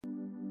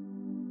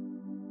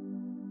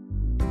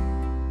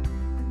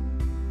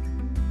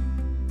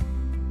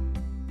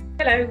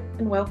Hello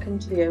and welcome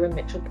to the Owen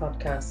Mitchell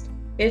podcast,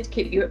 here to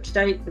keep you up to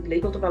date with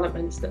legal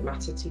developments that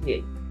matter to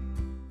you.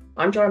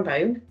 I'm Joanne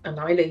Bone and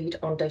I lead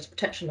on data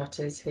protection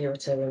matters here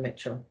at Owen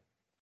Mitchell.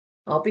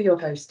 I'll be your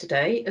host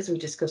today as we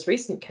discuss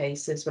recent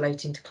cases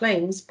relating to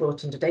claims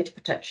brought under data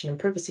protection and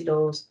privacy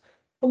laws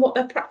and what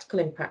their practical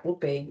impact will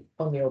be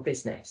on your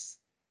business.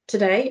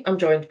 Today I'm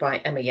joined by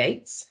Emma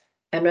Yates.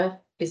 Emma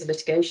is a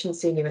litigation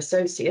senior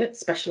associate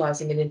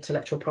specialising in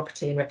intellectual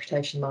property and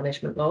reputation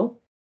management law,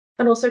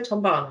 and also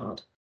Tom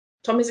Barnard.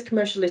 Tom is a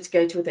commercial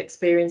litigator with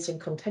experience in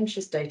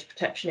contentious data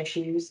protection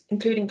issues,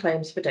 including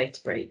claims for data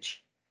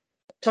breach.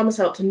 Tom has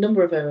helped a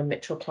number of Owen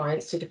Mitchell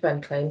clients to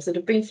defend claims that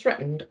have been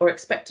threatened or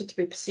expected to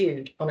be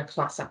pursued on a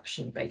class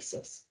action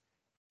basis.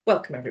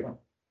 Welcome, everyone.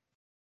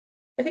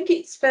 I think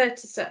it's fair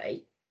to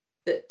say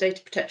that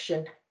data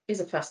protection is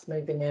a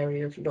fast-moving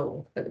area of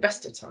law at the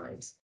best of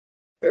times.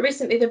 But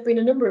recently, there have been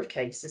a number of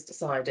cases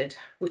decided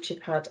which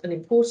have had an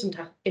important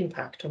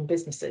impact on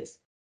businesses.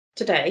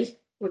 Today,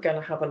 we're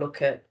going to have a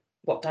look at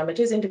what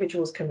damages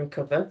individuals can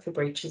recover for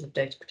breaches of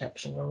data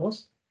protection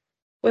laws,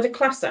 whether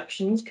class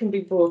actions can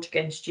be brought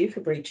against you for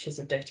breaches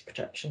of data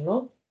protection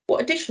law,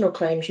 what additional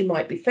claims you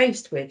might be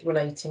faced with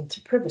relating to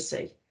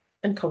privacy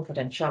and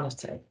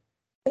confidentiality.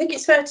 I think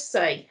it's fair to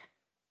say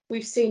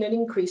we've seen an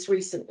increase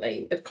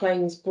recently of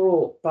claims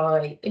brought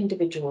by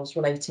individuals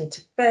relating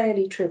to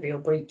fairly trivial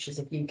breaches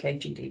of UK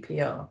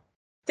GDPR.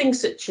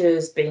 Things such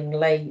as being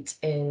late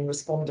in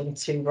responding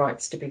to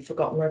rights to be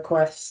forgotten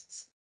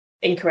requests,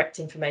 incorrect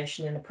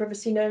information in a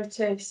privacy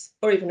notice,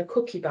 or even a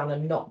cookie banner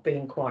not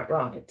being quite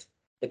right.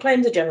 The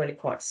claims are generally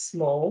quite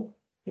small,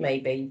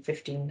 maybe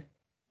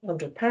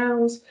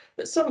 £1,500,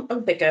 but some are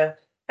bigger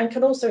and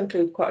can also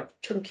include quite a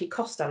chunky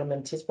cost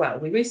element as well.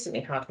 We recently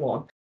had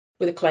one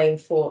with a claim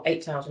for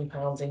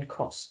 £8,000 in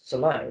costs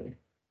alone.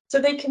 So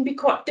they can be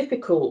quite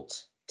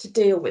difficult to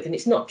deal with, and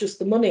it's not just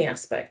the money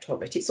aspect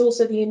of it, it's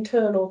also the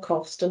internal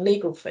cost and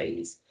legal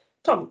fees.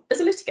 Tom, as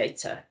a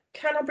litigator,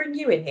 can I bring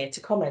you in here to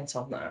comment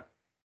on that?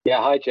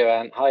 Yeah, hi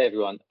Joanne. Hi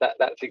everyone.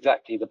 That's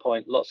exactly the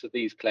point. Lots of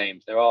these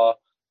claims, there are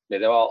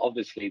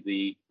obviously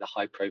the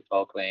high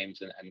profile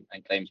claims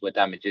and claims where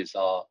damages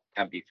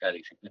can be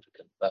fairly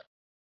significant. But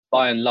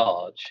by and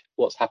large,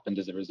 what's happened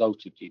as a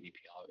result of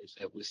GDPR is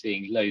that we're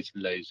seeing loads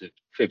and loads of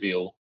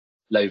trivial,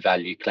 low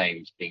value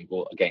claims being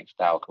brought against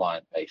our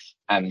client base.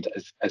 And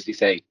as you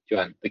say,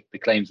 Joanne, the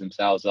claims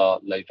themselves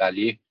are low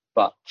value,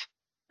 but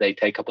they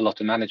take up a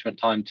lot of management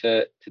time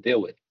to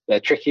deal with. They're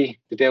tricky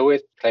to deal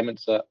with.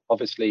 Claimants are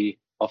obviously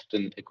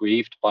often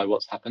aggrieved by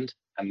what's happened,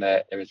 and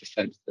there is a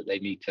sense that they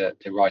need to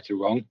right a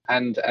wrong,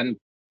 and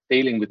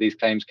dealing with these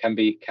claims can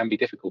be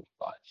difficult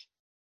for clients.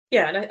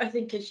 Yeah, and I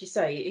think, as you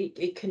say,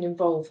 it can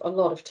involve a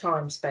lot of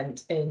time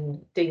spent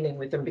in dealing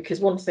with them, because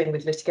one thing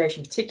with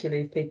litigation,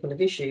 particularly if people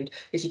have issued,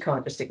 is you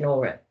can't just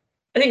ignore it.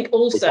 I think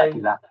also,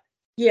 exactly that.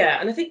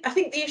 Yeah, and I think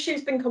the issue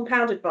has been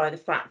compounded by the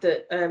fact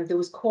that there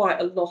was quite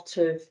a lot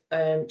of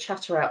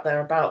chatter out there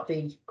about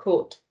the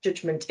court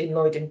judgment in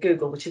Lloyd and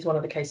Google, which is one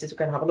of the cases we're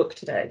going to have a look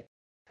today.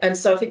 And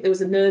so I think there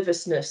was a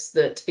nervousness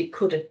that it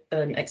could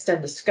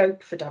extend the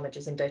scope for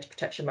damages in data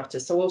protection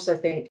matters. So I also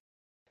think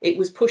it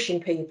was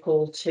pushing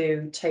people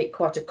to take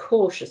quite a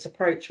cautious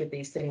approach with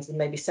these things and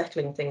maybe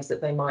settling things that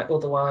they might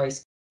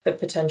otherwise have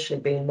potentially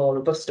been more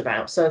robust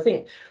about. So I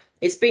think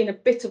it's been a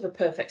bit of a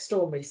perfect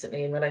storm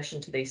recently in relation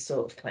to these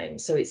sort of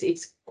claims. So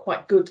it's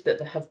quite good that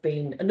there have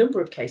been a number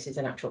of cases,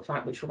 in actual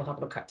fact, which we'll have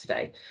a look at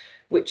today,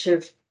 which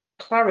have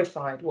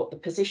clarified what the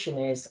position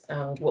is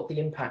and what the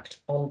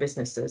impact on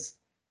businesses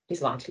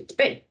is likely to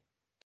be.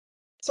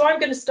 So I'm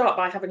going to start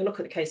by having a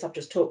look at the case I've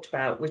just talked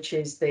about, which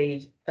is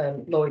the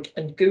Lloyd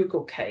and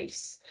Google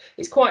case.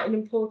 It's quite an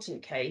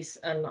important case,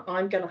 and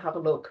I'm going to have a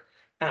look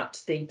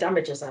at the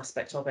damages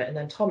aspect of it, and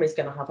then Tom is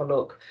going to have a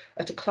look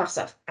at a class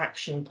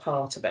action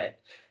part of it.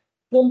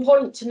 One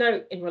point to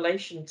note in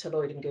relation to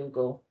Lloyd and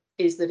Google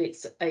is that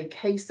it's a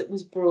case that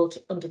was brought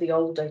under the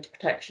old Data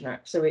Protection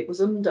Act. So it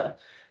was under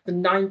the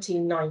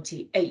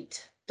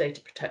 1998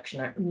 Data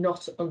Protection Act,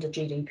 not under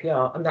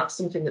GDPR. And that's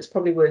something that's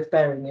probably worth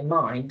bearing in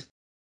mind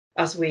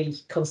as we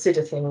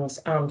consider things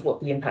and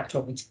what the impact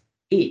of it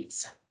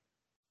is.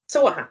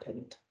 So what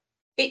happened?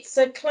 It's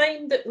a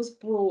claim that was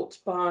brought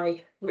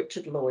by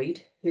Richard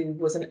Lloyd, who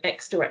was an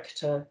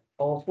ex-director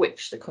of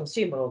Which, the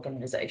consumer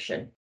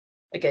organisation,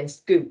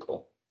 against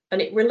Google. And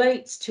it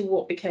relates to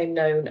what became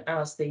known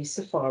as the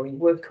Safari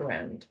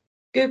workaround.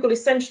 Google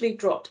essentially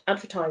dropped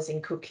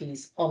advertising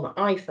cookies on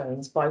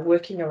iPhones by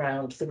working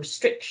around the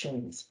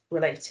restrictions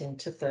relating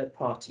to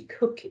third-party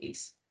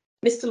cookies.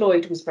 Mr.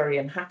 Lloyd was very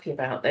unhappy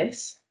about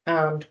this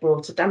and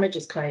brought a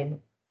damages claim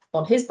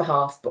on his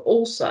behalf, but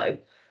also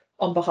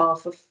on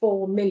behalf of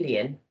 4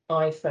 million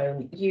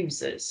iPhone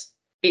users.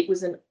 It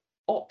was an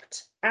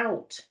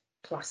opt-out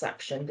class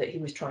action that he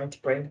was trying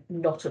to bring,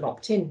 not an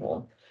opt-in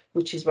one,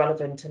 which is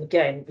relevant and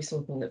again will be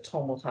something that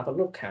Tom will have a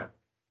look at.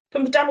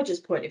 From the damages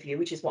point of view,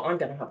 which is what I'm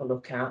going to have a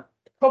look at,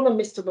 the problem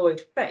Mr.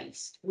 Lloyd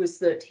faced was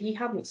that he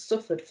hadn't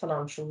suffered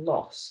financial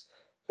loss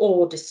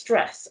or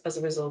distress as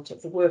a result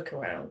of the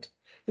workaround.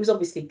 He was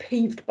obviously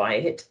peeved by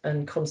it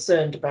and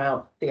concerned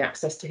about the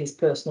access to his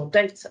personal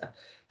data,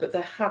 but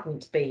there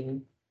hadn't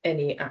been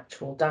any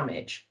actual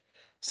damage.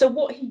 So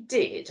what he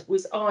did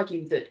was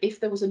argue that if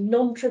there was a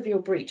non-trivial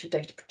breach of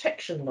data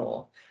protection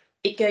law,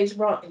 it gave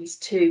rise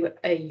to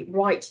a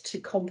right to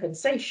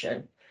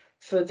compensation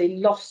for the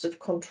loss of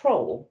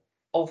control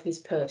of his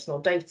personal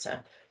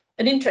data.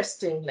 And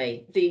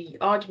interestingly, the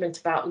argument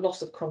about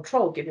loss of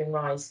control giving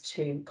rise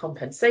to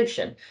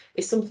compensation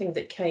is something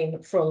that came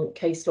from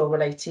case law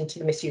relating to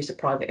the misuse of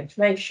private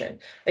information.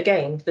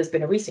 Again, there's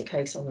been a recent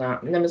case on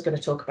that, and Emma's going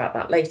to talk about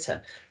that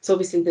later. So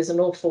obviously there's an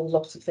awful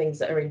lot of things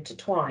that are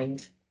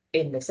intertwined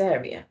in this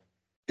area.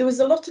 There was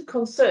a lot of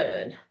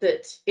concern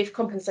that if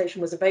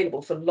compensation was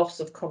available for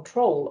loss of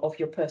control of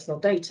your personal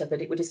data,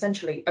 that it would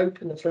essentially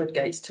open the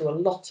floodgates to a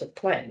lot of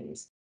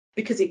claims,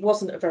 because it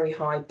wasn't a very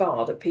high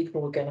bar that people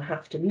were going to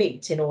have to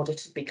meet in order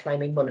to be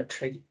claiming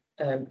monetary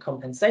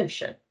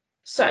compensation.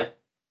 So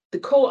the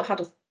court had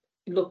a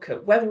look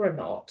at whether or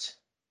not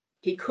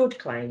he could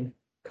claim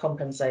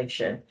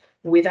compensation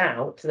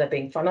without there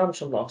being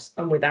financial loss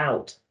and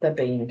without there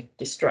being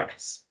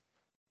distress.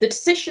 The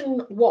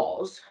decision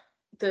was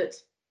that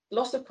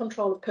loss of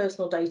control of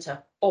personal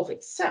data of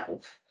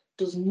itself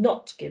does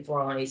not give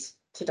rise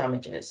to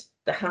damages.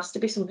 There has to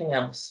be something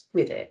else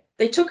with it.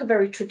 They took a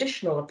very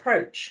traditional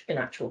approach, in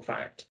actual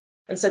fact,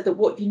 and said that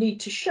what you need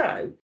to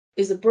show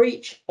is a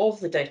breach of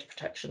the data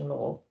protection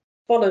law,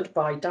 followed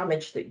by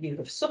damage that you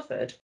have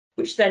suffered,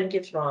 which then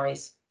gives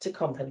rise to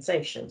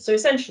compensation. So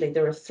essentially,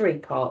 there are three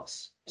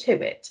parts to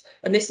it,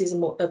 and this is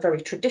a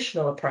very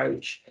traditional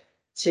approach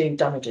to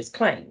damages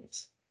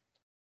claims.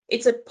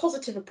 It's a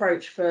positive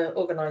approach for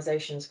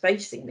organisations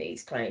facing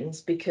these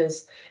claims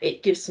because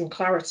it gives some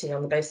clarity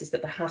on the basis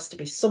that there has to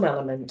be some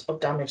element of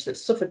damage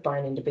that's suffered by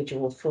an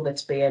individual for there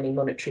to be any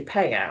monetary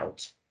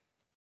payout.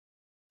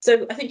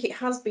 So I think it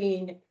has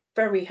been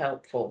very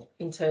helpful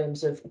in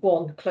terms of,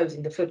 one,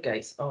 closing the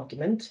floodgates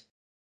argument,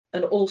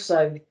 and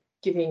also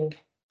giving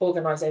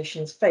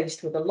organisations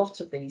faced with a lot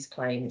of these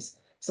claims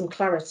some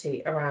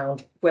clarity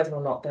around whether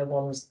or not they're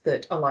ones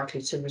that are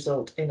likely to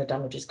result in a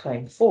damages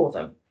claim for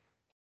them.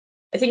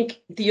 I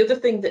think the other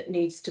thing that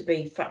needs to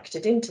be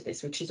factored into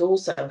this, which has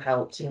also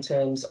helped in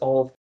terms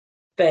of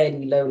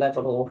fairly low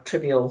level or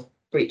trivial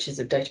breaches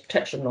of data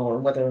protection law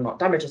and whether or not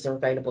damages are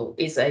available,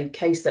 is a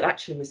case that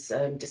actually was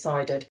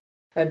decided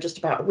just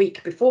about a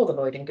week before the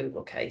Lloyd and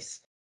Google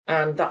case.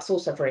 And that's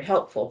also very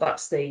helpful.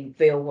 That's the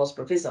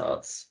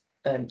Veal-Wasborough-Vizards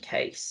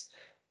case.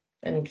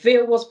 And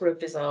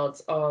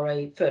Veal-Wasborough-Vizards are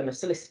a firm of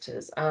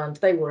solicitors, and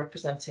they were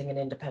representing an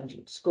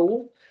independent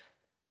school.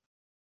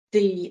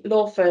 The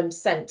law firm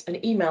sent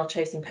an email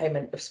chasing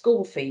payment of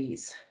school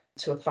fees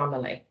to a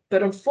family,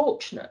 but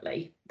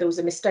unfortunately there was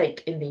a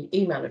mistake in the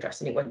email address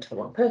and it went to the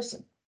wrong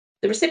person.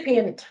 The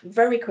recipient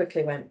very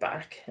quickly went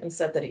back and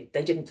said that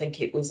they didn't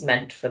think it was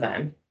meant for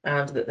them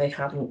and that they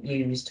hadn't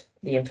used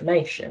the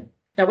information.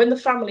 Now, when the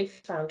family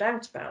found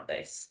out about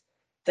this,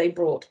 they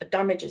brought a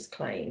damages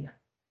claim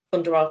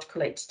under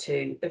Article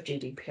 82 of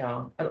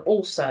GDPR and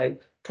also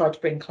tried to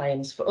bring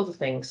claims for other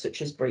things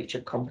such as breach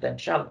of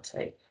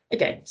confidentiality.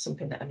 Again,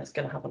 something that Emma's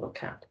going to have a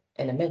look at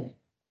in a minute.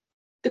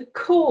 The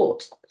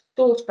court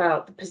thought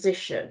about the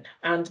position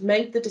and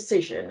made the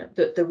decision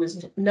that there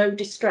was no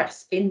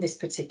distress in this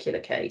particular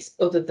case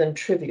other than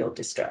trivial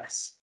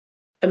distress,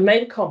 and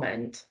made a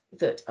comment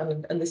that,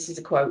 and this is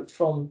a quote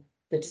from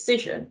the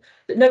decision,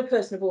 that no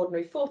person of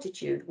ordinary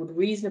fortitude would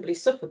reasonably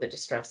suffer the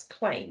distress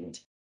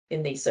claimed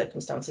in these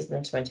circumstances in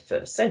the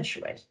 21st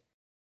century.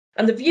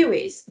 And the view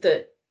is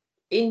that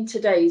in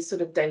today's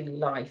sort of daily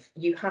life,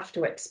 you have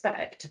to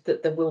expect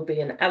that there will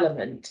be an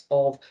element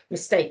of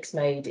mistakes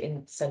made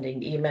in sending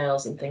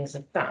emails and things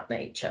of that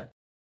nature.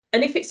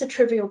 And if it's a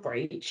trivial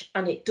breach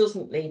and it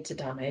doesn't lead to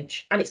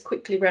damage and it's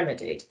quickly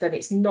remedied, then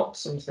it's not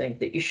something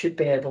that you should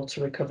be able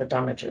to recover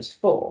damages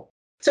for.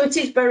 So it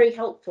is very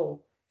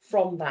helpful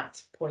from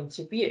that point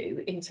of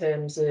view in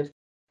terms of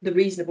the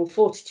reasonable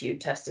fortitude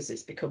test, as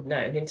it's become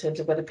known, in terms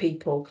of whether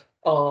people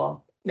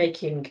are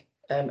making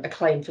a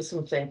claim for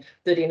something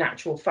that in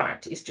actual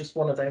fact is just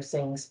one of those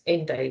things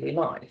in daily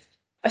life.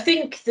 I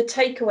think the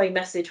takeaway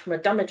message from a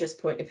damages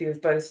point of view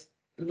of both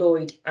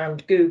Lloyd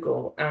and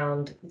Google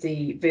and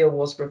the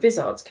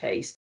Veal-Wasborough-Vizards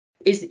case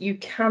is that you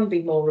can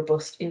be more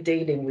robust in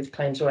dealing with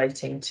claims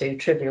relating to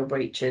trivial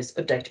breaches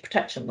of data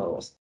protection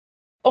laws.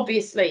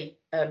 Obviously,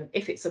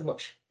 if it's a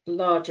much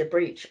larger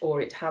breach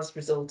or it has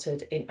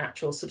resulted in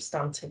actual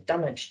substantive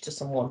damage to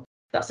someone,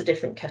 that's a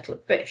different kettle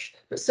of fish.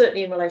 But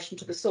certainly in relation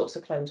to the sorts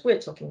of claims we're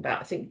talking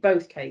about, I think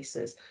both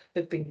cases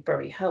have been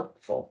very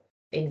helpful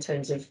in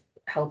terms of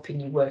helping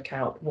you work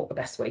out what the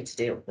best way to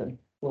deal with them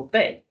will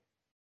be.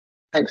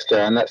 Thanks,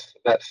 Joanne.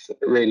 That's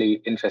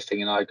really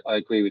interesting, and I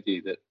agree with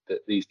you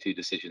that these two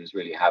decisions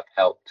really have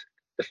helped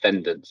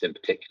defendants in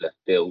particular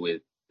deal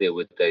with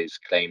those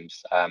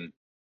claims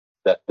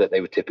that they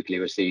would typically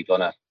receive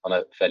on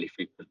a fairly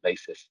frequent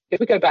basis.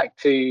 If we go back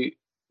to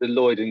the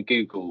Lloyd and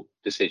Google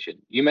decision,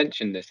 you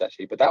mentioned this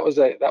actually, but that was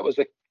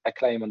a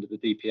claim under the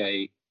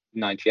DPA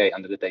 98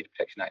 under the Data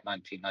Protection Act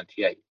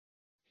 1998.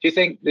 Do you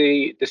think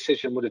the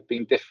decision would have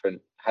been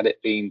different had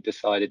it been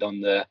decided on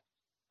the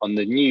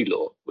new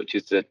law, which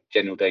is the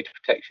General Data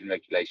Protection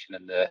Regulation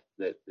and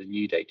the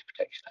new Data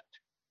Protection Act?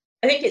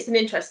 I think it's an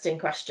interesting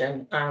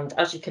question, and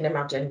as you can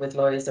imagine with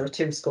lawyers, there are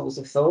two schools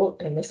of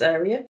thought in this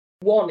area.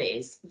 One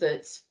is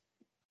that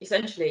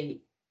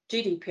essentially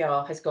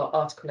GDPR has got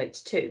Article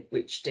 82,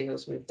 which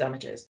deals with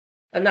damages,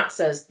 and that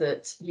says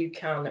that you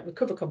can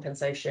recover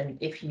compensation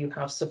if you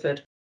have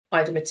suffered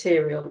either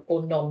material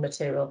or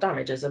non-material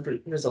damage as a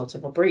result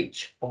of a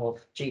breach of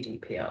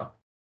GDPR.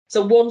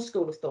 So one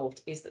school of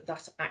thought is that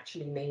that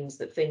actually means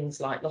that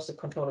things like loss of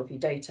control of your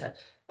data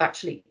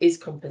actually is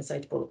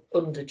compensatable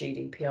under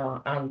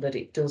GDPR, and that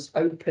it does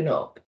open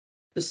up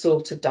the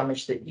sort of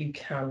damage that you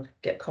can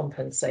get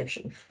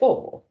compensation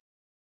for.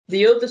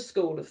 The other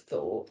school of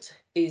thought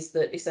is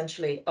that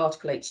essentially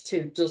Article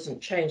 82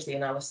 doesn't change the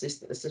analysis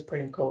that the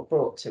Supreme Court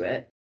brought to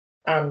it,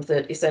 and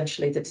that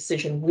essentially the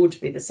decision would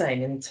be the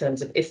same in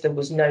terms of if there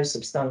was no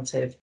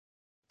substantive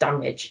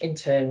damage in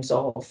terms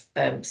of,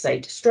 say,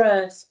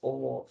 distress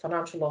or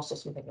financial loss or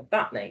something of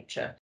that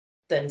nature,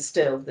 then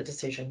still the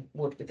decision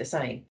would be the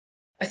same.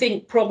 I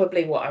think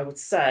probably what I would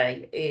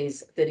say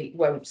is that it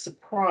won't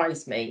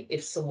surprise me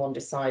if someone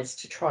decides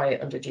to try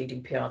it under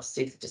GDPR to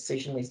see if the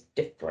decision is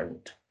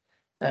different,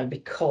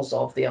 because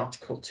of the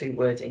Article 2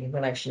 wording in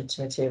relation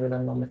to material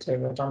and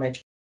non-material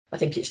damage. I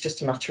think it's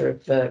just a matter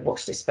of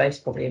watch this space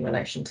probably in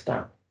relation to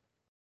that.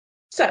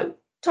 So,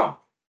 Tom,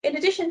 in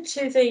addition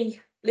to the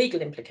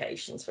legal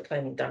implications for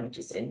claiming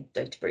damages in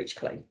data breach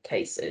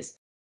cases,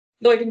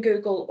 Lloyd and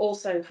Google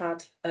also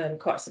had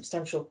quite a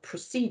substantial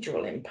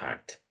procedural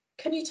impact.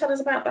 Can you tell us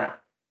about that?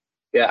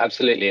 Yeah,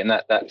 absolutely, and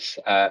that's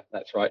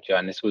right,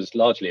 Joanne. This was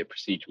largely a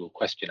procedural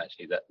question,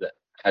 actually, that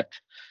had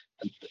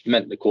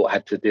meant the court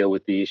had to deal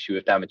with the issue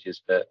of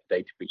damages for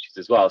data breaches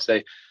as well.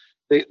 So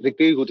the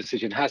Google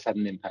decision has had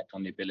an impact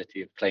on the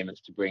ability of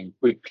claimants to bring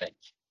group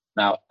claims.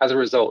 Now, as a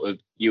result of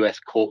US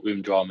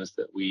courtroom dramas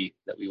that we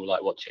all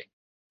like watching,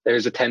 there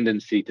is a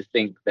tendency to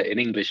think that in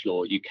English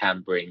law you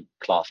can bring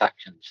class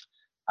actions,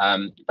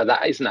 but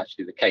that isn't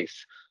actually the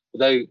case.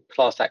 Although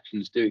class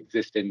actions do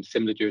exist in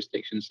similar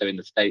jurisdictions, so in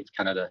the States,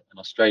 Canada, and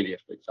Australia,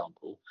 for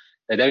example,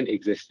 they don't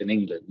exist in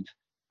England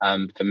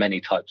for many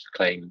types of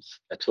claims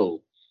at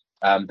all.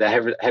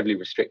 They're heavily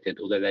restricted,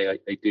 although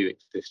they do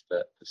exist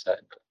for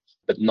certain claims,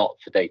 but not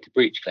for data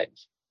breach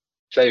claims.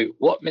 So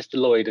what Mr.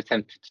 Lloyd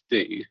attempted to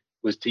do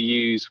was to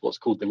use what's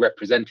called the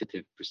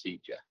representative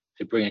procedure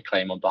to bring a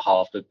claim on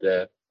behalf of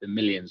the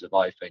millions of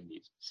iPhone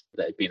users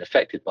that had been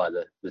affected by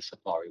the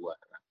Safari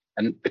workaround.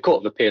 And the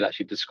Court of Appeal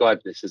actually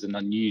described this as an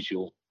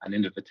unusual and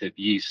innovative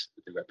use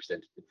of the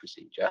representative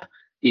procedure,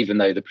 even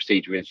though the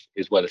procedure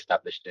is well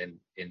established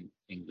in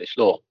English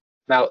law.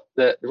 Now,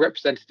 the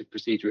representative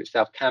procedure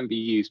itself can be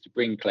used to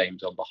bring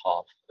claims on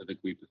behalf of a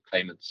group of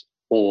claimants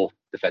or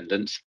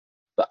defendants,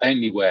 but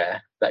only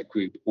where that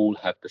group all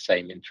have the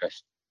same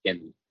interest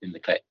in the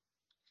claim.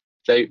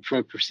 So from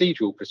a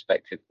procedural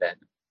perspective then,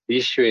 the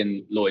issue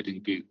in Lloyd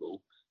and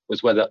Google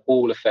was whether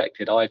all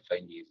affected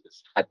iPhone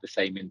users had the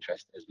same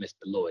interest as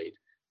Mr. Lloyd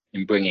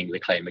in bringing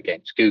the claim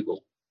against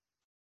Google.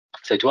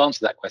 So to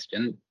answer that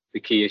question, the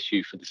key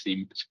issue for the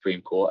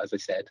Supreme Court, as I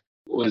said,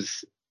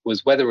 was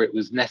whether it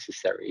was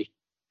necessary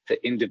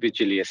to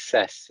individually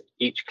assess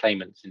each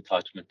claimant's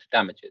entitlement to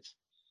damages.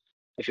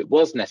 If it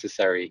was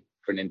necessary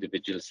for an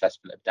individual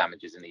assessment of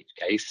damages in each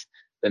case,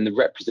 then the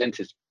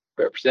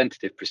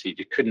representative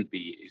procedure couldn't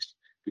be used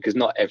because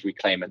not every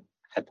claimant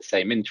had the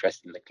same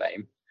interest in the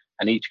claim,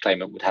 and each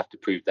claimant would have to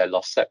prove their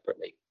loss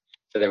separately.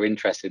 So their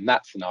interest in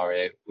that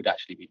scenario would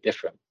actually be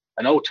different.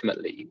 And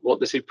ultimately, what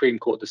the Supreme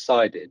Court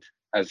decided,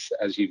 as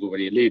you've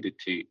already alluded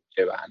to,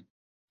 Joanne,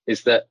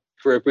 is that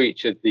for a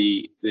breach of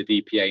the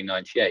DPA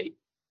 98,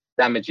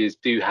 damages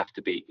do have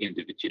to be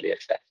individually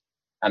assessed.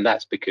 And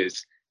that's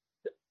because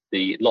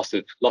the loss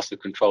of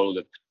control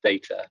of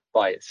data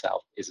by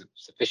itself isn't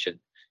sufficient.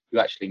 You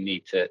actually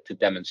need to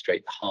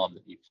demonstrate the harm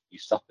that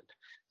you've suffered.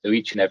 So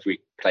each and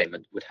every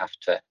claimant would have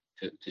to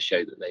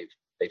show that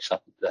they've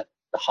suffered the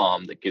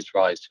harm that gives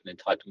rise to an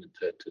entitlement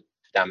to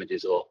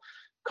damages or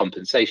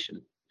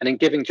compensation. And in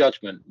giving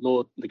judgment,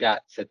 Lord Legat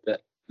said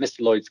that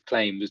Mr. Lloyd's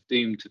claim was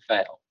doomed to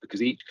fail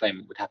because each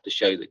claimant would have to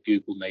show that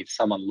Google made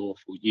some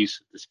unlawful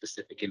use of the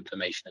specific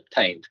information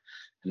obtained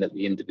and that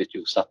the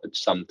individual suffered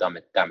some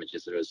damage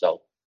as a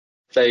result.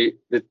 So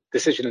the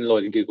decision in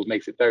Lloyd and Google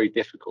makes it very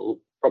difficult,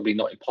 probably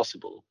not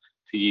impossible,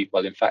 to use,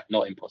 well, in fact,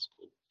 not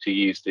impossible, to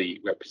use the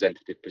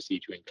representative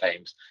procedure in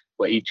claims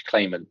where each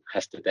claimant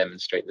has to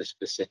demonstrate the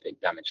specific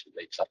damage that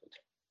they've suffered.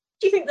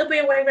 Do you think there'll be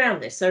a way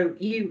around this? So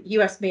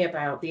you asked me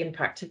about the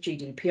impact of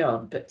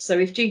GDPR, but so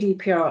if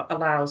GDPR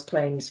allows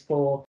claims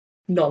for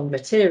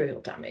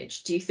non-material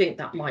damage, do you think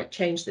that might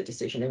change the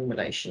decision in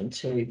relation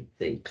to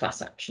the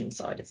class action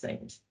side of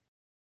things?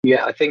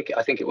 Yeah, I think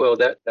it will.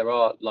 There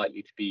are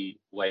likely to be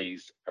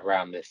ways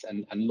around this,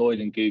 and Lloyd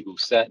and Google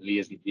certainly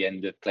isn't the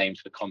end of claims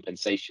for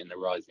compensation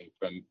arising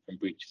from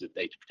breaches of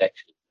data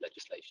protection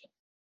legislation.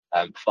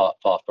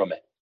 Far from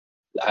it.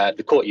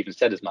 The court even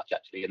said as much,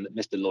 actually, and that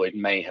Mr. Lloyd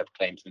may have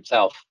claims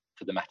himself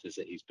for the matters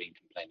that he's been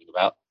complaining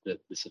about, the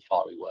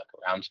Safari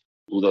workaround,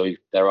 although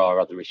there are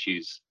other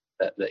issues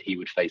that he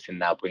would face in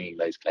now bringing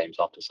those claims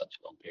after such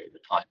a long period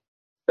of time.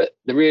 But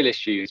the real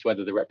issue is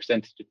whether the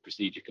representative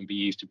procedure can be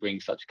used to bring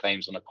such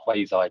claims on a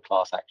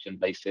quasi-class action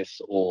basis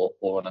or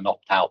on an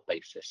opt-out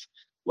basis,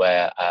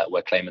 where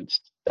claimants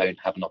don't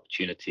have an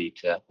opportunity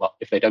to, well,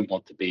 if they don't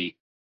want to be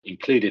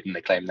included in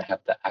the claim, they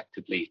have to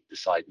actively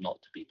decide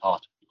not to be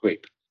part of the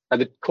group. Now,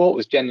 the court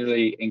was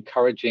generally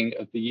encouraging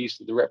of the use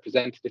of the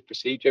representative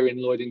procedure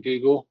in Lloyd and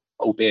Google,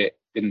 albeit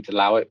didn't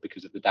allow it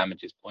because of the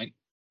damages point.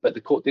 But the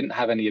court didn't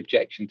have any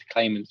objection to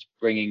claimants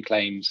bringing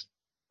claims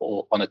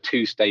or on a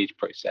two-stage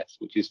process,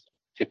 which is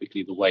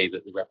typically the way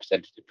that the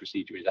representative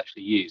procedure is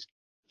actually used.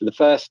 For the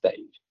first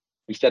stage,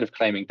 instead of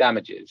claiming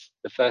damages,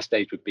 the first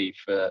stage would be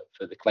for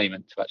the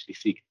claimant to actually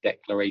seek a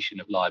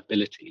declaration of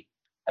liability,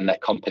 and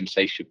that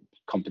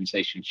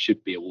compensation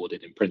should be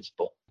awarded in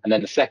principle. And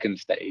then the second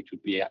stage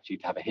would be actually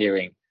to have a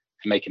hearing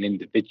to make an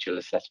individual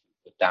assessment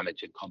of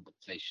damage and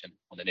compensation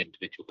on an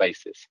individual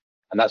basis.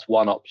 And that's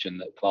one option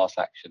that class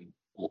action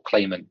or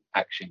claimant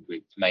action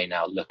groups may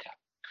now look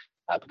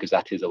at, because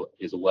that is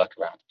a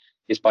workaround.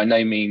 It's by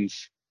no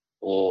means,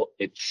 or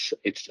it's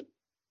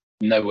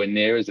nowhere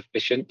near as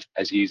efficient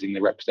as using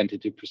the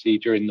representative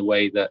procedure in the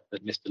way that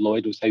Mr.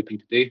 Lloyd was hoping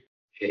to do.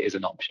 It is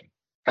an option.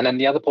 And then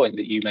the other point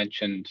that you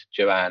mentioned,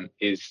 Joanne,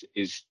 is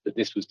that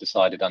this was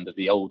decided under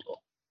the old law.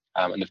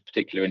 And of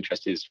particular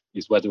interest is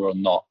whether or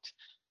not,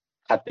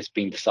 had this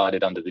been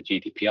decided under the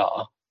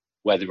GDPR,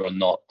 whether or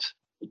not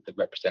the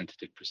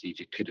representative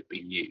procedure could have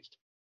been used.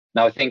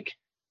 Now, I think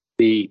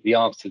the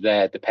answer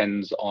there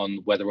depends on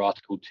whether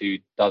Article 2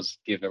 does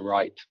give a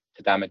right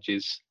to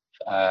damages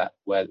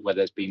where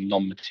there's been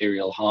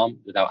non-material harm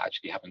without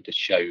actually having to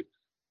show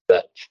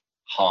that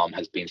harm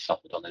has been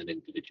suffered on an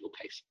individual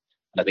case.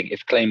 And I think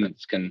if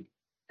claimants can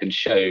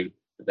show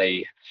that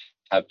they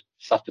have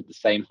suffered the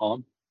same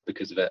harm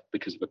because of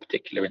a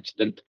particular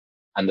incident,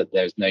 and that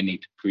there's no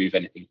need to prove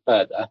anything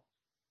further,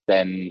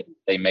 then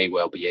they may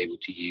well be able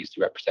to use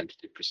the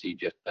representative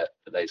procedure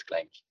for those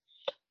claims.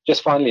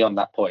 Just finally on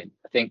that point,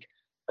 I think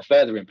a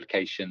further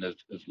implication of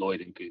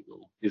Lloyd and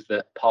Google is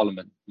that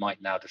Parliament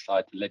might now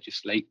decide to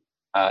legislate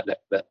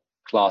that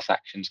class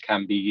actions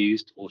can be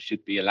used or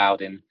should be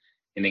allowed in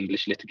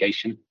English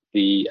litigation.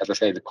 As I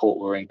say, the court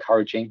were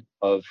encouraging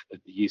of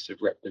the use of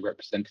the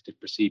representative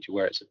procedure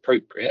where it's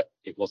appropriate.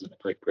 It wasn't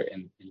appropriate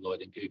in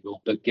Lloyd and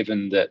Google, but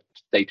given that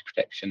data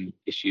protection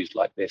issues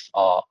like this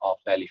are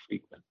fairly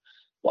frequent,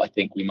 what I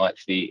think we might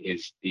see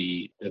is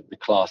the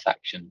class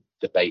action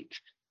debate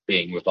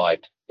being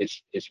revived.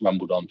 It's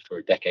rumbled on for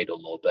a decade or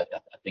more, but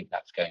I think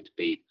that's going to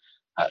be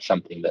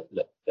something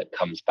that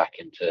comes back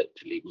into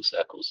legal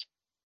circles.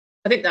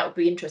 I think that would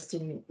be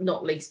interesting,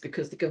 not least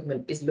because the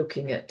government is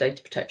looking at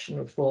data protection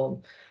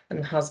reform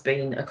and has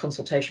been a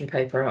consultation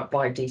paper out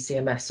by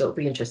DCMS. So it'll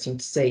be interesting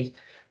to see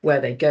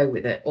where they go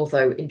with it.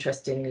 Although,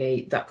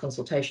 interestingly, that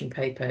consultation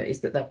paper is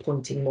that they're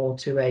pointing more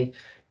to a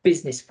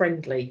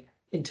business-friendly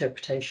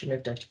interpretation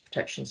of data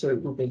protection. So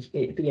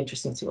it'd be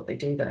interesting to see what they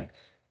do there.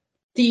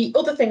 The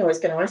other thing I was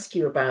going to ask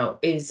you about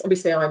is,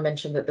 obviously I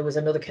mentioned that there was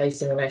another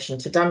case in relation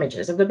to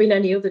damages. Have there been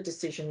any other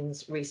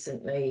decisions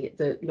recently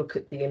that look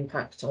at the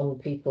impact on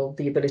people,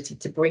 the ability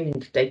to bring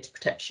data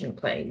protection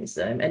claims?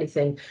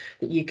 Anything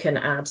that you can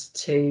add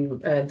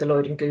to the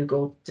Lloyd and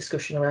Google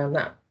discussion around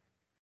that?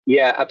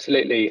 Yeah,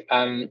 absolutely.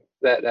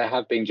 There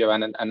have been,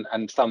 Joanne,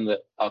 and some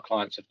that our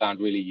clients have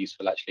found really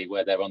useful, actually,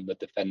 where they're on the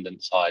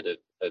defendant side of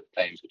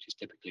claims, which is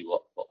typically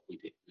what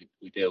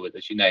we deal with,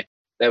 as you know.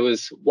 There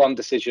was one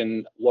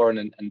decision, Warren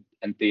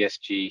and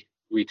DSG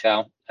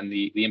Retail, and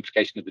the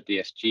implication of the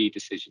DSG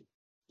decision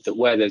is that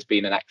where there's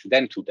been an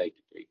accidental data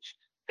breach,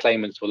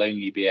 claimants will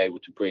only be able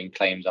to bring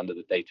claims under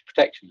the data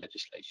protection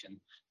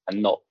legislation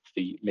and not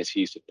the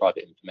misuse of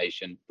private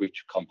information,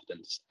 breach of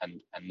confidence,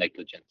 and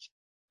negligence.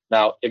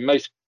 Now, in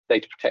most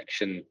data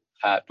protection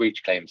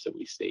breach claims that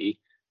we see,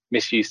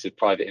 misuse of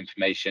private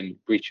information,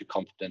 breach of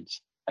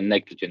confidence, and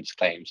negligence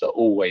claims are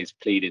always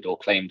pleaded or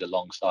claimed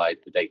alongside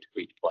the data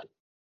breach point.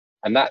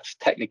 And that's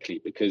technically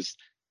because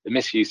the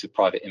misuse of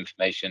private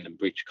information and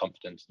breach of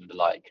confidence and the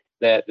like,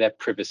 they're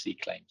privacy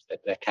claims.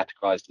 They're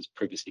categorized as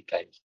privacy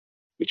claims,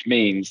 which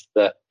means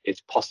that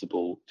it's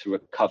possible to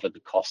recover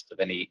the cost of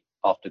any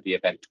after the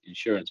event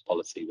insurance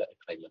policy that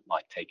a claimant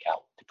might take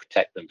out to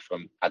protect them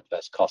from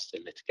adverse costs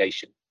in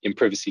litigation. In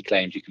privacy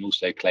claims, you can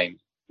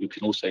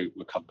also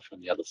recover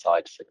from the other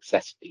side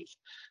success fees.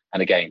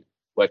 And again,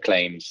 where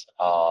claims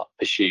are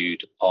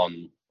pursued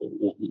on,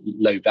 or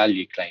low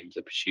value claims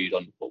are pursued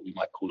on what we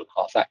might call a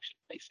class action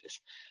basis,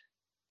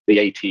 the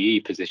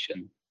ATE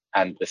position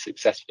and the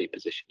success fee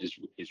position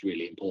is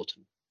really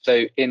important.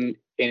 So in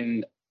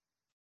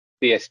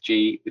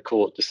DSG, the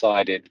court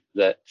decided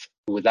that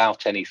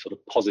without any sort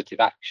of positive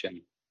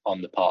action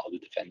on the part of the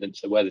defendant,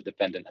 so where the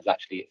defendant has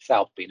actually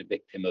itself been a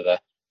victim of a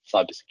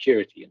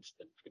cybersecurity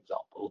incident, for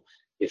example,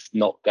 it's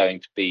not going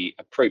to be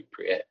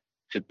appropriate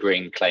to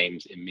bring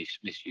claims in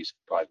misuse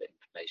of private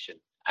information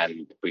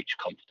and breach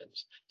of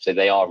confidence. So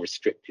they are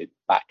restricted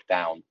back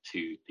down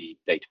to the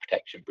data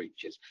protection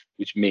breaches,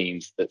 which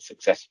means that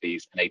success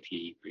fees and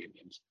ATE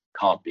premiums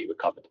can't be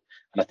recovered.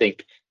 And I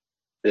think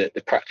the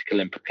practical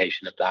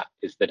implication of that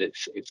is that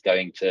it's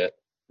going to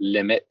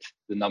limit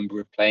the number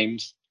of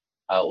claims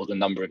or the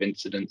number of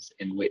incidents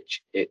in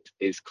which it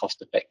is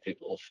cost effective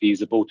or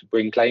feasible to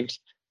bring claims.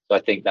 So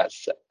I think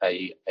that's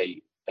a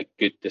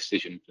good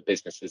decision for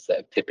businesses that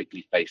have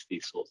typically faced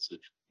these sorts of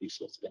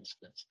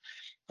incidents.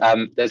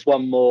 There's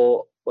one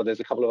more, well,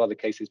 there's a couple of other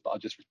cases, but I'll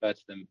just refer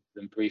to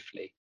them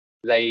briefly.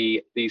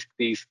 These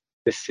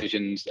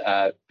decisions,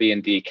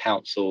 B&D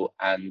Council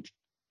and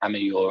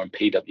Amur and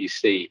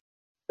PwC,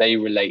 they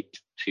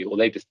relate to, or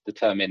they just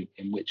determine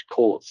in which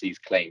courts these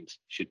claims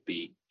should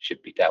be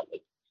dealt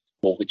with,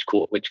 or which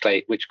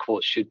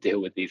courts should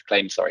deal with these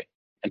claims.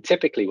 And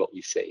typically, what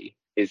we see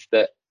is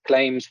that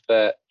claims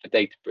for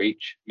data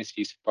breach,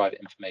 misuse of private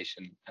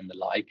information, and the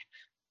like,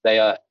 they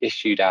are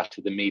issued out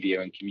of the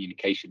media and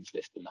communications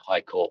list in the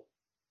High Court.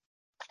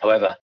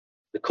 However,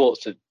 the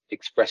courts have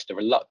expressed a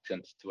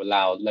reluctance to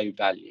allow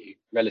low-value,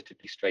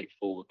 relatively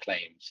straightforward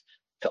claims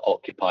to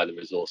occupy the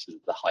resources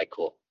of the High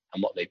Court.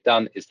 And what they've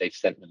done is they've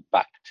sent them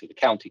back to the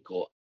county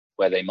court,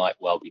 where they might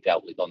well be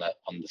dealt with on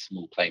the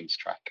small claims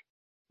track.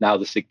 Now,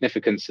 the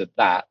significance of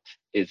that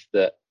is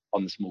that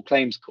on the small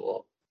claims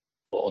court,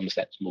 or on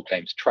the small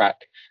claims track,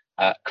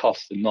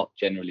 costs are not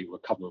generally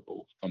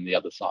recoverable from the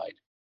other side.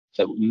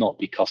 So it will not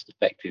be cost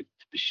effective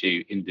to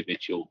pursue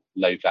individual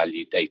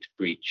low-value data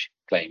breach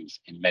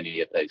claims in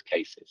many of those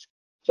cases.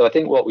 So I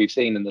think what we've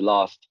seen in the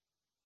last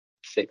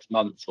 6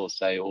 months or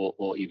so,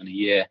 or even a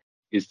year,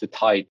 is the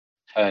tide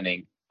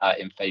turning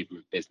in favour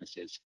of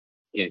businesses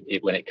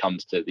when it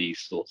comes to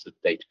these sorts of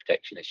data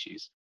protection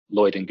issues.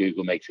 Lloyd and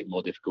Google makes it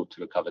more difficult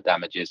to recover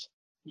damages,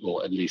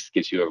 or at least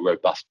gives you a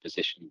robust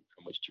position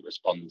from which to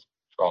respond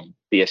from.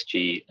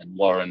 BSG and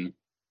Warren,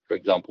 for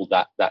example,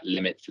 that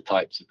limits the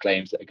types of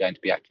claims that are going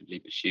to be actively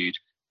pursued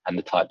and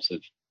the types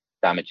of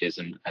damages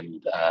and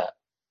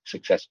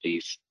success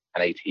fees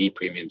and ATE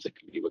premiums that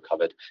can be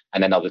recovered,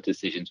 and then other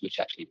decisions which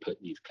actually put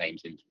these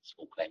claims into the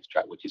small claims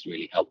track, which is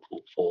really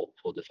helpful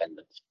for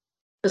defendants.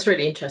 That's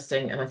really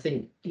interesting, and I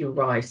think you're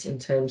right in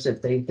terms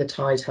of the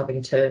tide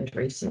having turned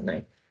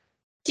recently.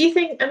 Do you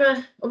think,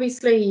 Emma,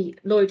 obviously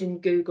Lloyd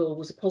and Google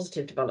was a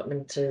positive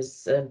development,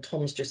 as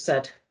Tom's just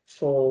said,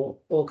 for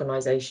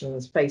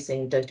organisations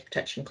facing data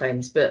protection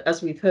claims, but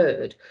as we've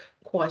heard,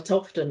 quite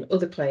often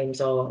other claims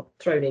are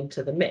thrown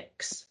into the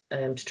mix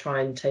to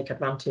try and take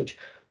advantage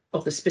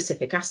of the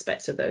specific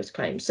aspects of those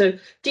claims. So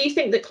do you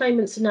think that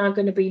claimants are now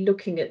going to be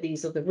looking at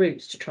these other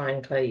routes to try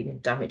and claim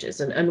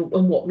damages, and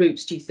what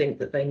routes do you think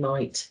that they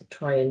might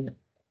try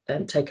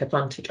and take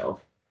advantage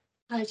of?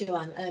 Hi,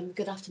 Joanne.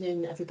 Good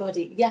afternoon,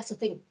 everybody. Yes, I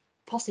think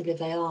possibly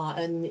they are,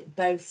 and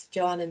both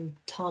Joanne and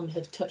Tom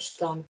have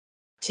touched on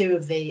two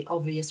of the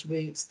obvious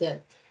routes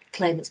that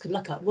claimants could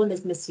look at. One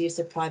is misuse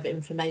of private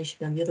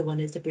information, and the other one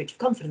is the breach of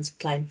confidence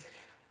claim.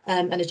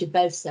 And as you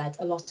both said,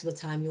 a lot of the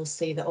time you'll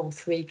see that all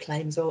three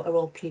claims are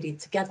all pleaded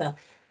together.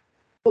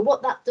 But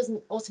what that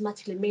doesn't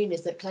automatically mean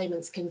is that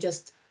claimants can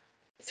just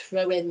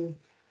throw in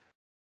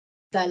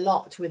their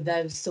lot with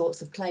those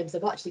sorts of claims.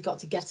 They've actually got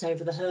to get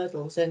over the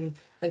hurdles and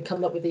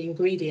come up with the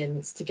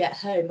ingredients to get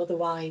home.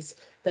 Otherwise,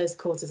 those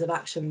courses of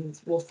action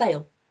will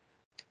fail.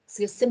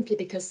 So simply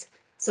because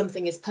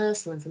something is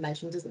personal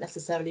information doesn't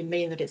necessarily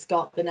mean that it's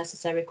got the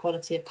necessary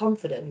quality of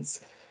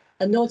confidence,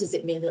 and nor does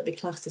it mean that it'll be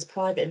classed as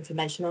private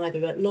information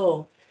either at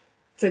law.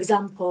 For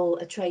example,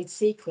 a trade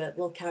secret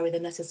will carry the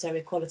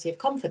necessary quality of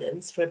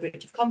confidence for a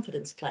breach of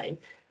confidence claim,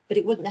 but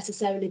it wouldn't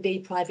necessarily be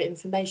private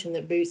information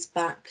that roots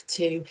back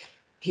to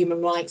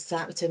Human Rights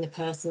Act and a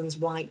person's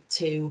right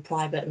to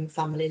private and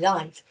family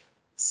life.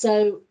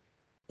 So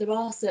there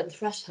are certain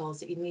thresholds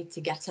that you need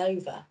to get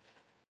over.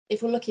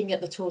 If we're looking at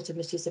the tort of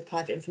misuse of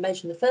private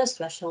information, the first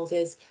threshold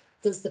is,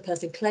 does the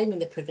person claiming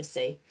the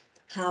privacy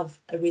have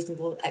a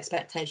reasonable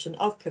expectation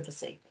of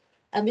privacy?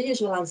 And the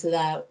usual answer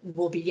there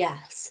will be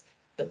yes,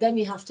 but then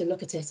you have to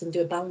look at it and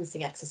do a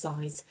balancing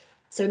exercise.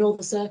 So in all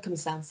the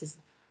circumstances,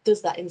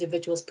 does that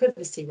individual's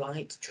privacy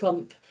right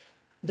trump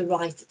the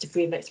right to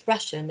freedom of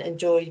expression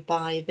enjoyed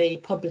by the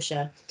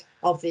publisher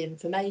of the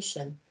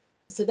information?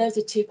 So those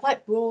are two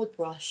quite broad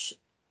brush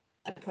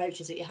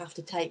approaches that you have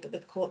to take, but the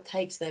court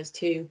takes those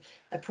two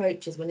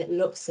approaches when it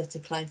looks at a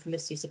claim for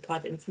misuse of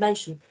private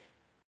information.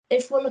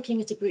 If we're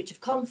looking at a breach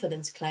of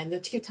confidence claim, there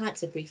are two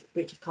types of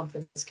breach of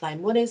confidence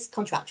claim. One is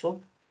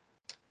contractual,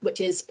 which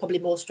is probably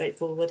more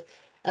straightforward,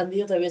 and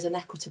the other is an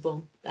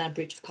equitable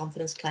breach of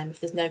confidence claim if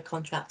there's no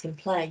contract in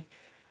play.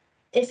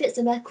 If it's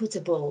an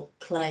equitable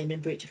claim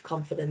in breach of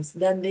confidence,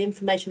 then the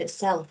information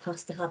itself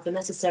has to have the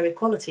necessary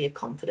quality of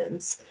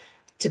confidence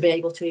to be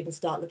able to even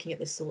start looking at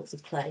this sorts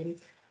of claim.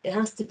 It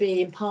has to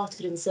be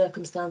imparted in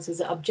circumstances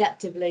that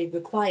objectively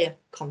require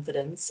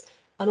confidence,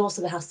 and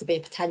also there has to be a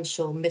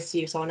potential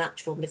misuse or an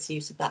actual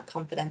misuse of that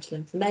confidential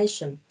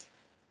information.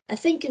 I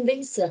think in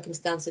these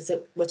circumstances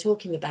that we're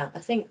talking about, I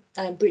think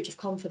breach of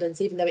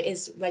confidence, even though it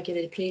is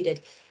regularly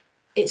pleaded,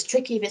 It's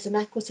tricky if it's an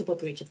equitable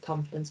breach of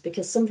confidence,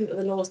 because something that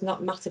the law is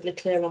not massively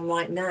clear on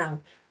right now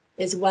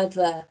is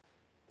whether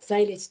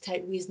failure to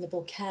take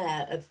reasonable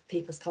care of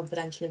people's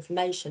confidential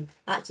information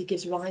actually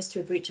gives rise to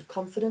a breach of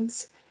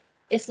confidence.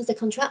 If there's a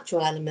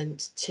contractual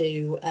element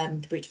to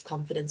the breach of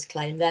confidence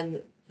claim,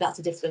 then that's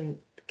a different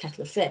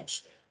kettle of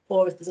fish.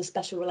 Or if there's a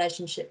special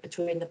relationship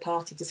between the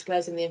party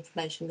disclosing the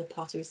information and the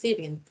party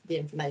receiving the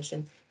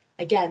information,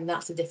 again,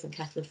 that's a different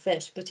kettle of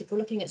fish. But if we're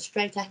looking at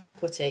straight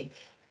equity,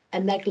 a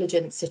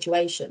negligent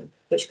situation,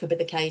 which could be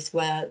the case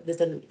where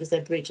there's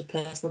a breach of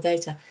personal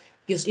data,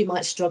 you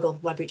might struggle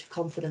where breach of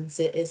confidence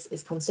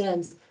is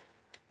concerned.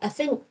 I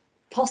think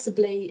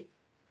possibly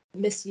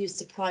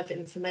misuse of private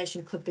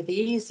information could be the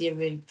easier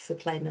route for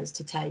claimants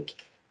to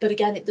take. But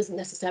again, it doesn't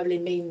necessarily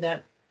mean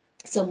that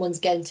someone's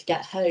going to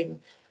get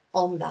home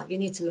on that. You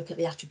need to look at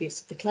the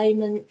attributes of the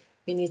claimant.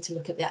 You need to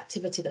look at the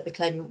activity that the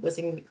claimant was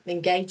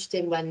engaged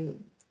in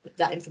when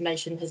that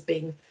information has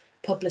been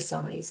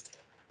publicised,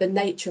 the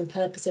nature and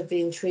purpose of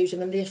the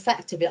intrusion and the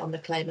effect of it on the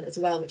claimant as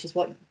well, which is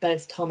what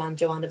both Tom and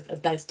Joanne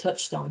have both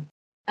touched on.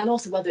 And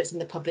also whether it's in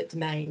the public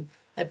domain.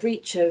 A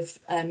breach of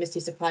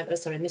misuse of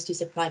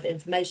private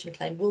information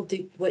claim will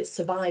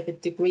survive a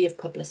degree of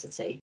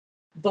publicity.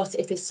 But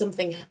if it's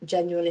something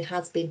genuinely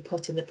has been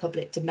put in the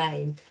public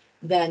domain,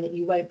 then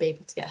you won't be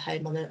able to get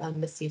home on a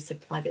misuse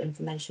of private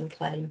information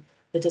claim.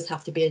 There does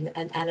have to be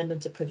an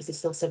element of privacy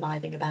still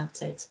surviving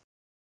about it.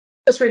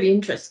 That's really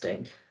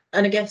interesting.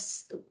 And I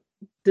guess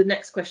the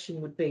next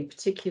question would be,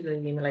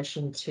 particularly in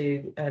relation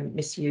to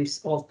misuse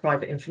of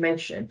private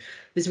information,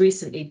 there's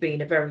recently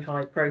been a very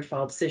high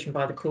profile decision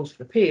by the Court of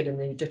Appeal in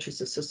the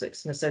Duchess of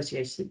Sussex and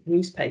Associated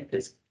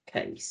Newspapers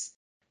case.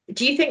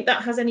 Do you think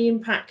that has any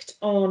impact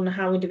on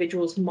how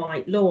individuals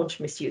might launch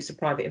misuse of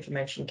private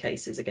information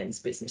cases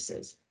against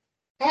businesses?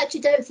 I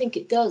actually don't think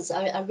it does.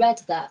 I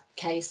read that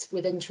case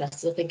with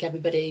interest. I think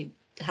everybody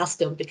has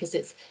done, because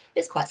it's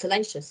quite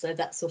salacious. So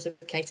that sort of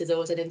case is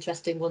always an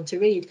interesting one to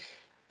read.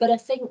 But I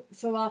think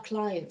for our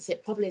clients,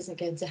 it probably isn't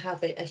going to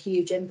have a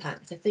huge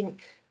impact. I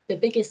think the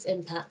biggest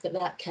impact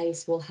that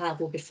case will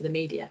have will be for the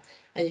media.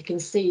 And you can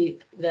see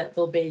that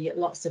there'll be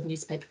lots of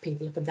newspaper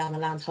people up and down the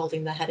land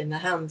holding their head in their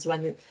hands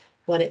when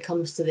it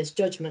comes to this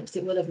judgment, because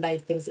it will have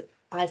made things,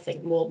 I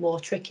think, more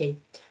tricky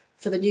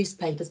for the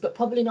newspapers, but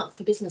probably not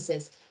for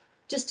businesses.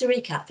 Just to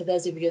recap, for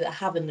those of you that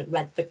haven't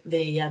read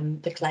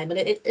the claim, and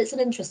it's an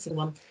interesting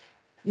one.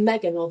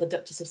 Meghan, or the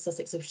Duchess of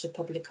Sussex, as we should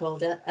probably call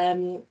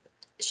her,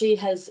 she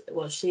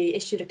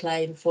issued a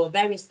claim for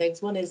various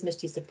things. One is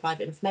misuse of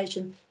private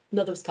information.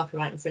 Another was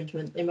copyright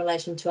infringement in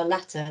relation to a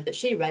letter that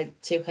she wrote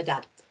to her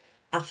dad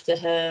after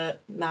her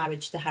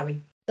marriage to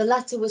Harry. The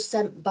letter was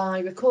sent by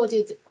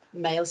recorded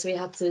mail, so he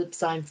had to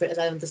sign for it, as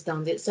I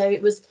understand it. So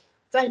it was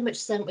very much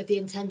sent with the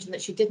intention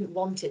that she didn't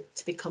want it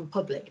to become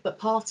public. But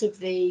part of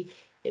the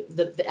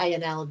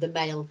A&L, the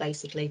Mail,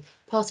 basically,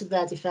 part of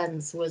their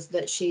defence was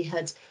that she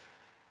had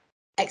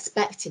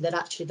expected that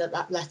actually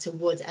that letter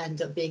would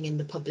end up being in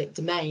the public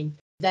domain.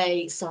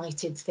 They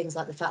cited things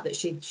like the fact that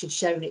she'd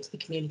shown it to the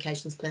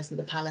communications person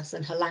at the palace,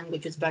 and her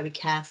language was very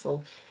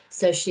careful.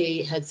 So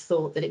she had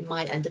thought that it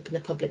might end up in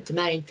the public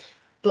domain.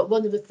 But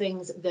one of the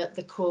things that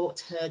the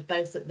court heard,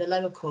 both at the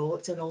lower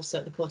court and also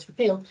at the Court of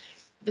Appeal,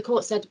 the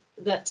court said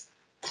that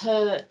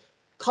her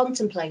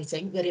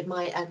contemplating that it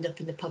might end up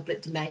in the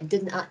public domain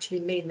didn't actually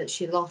mean that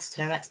she lost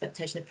her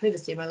expectation of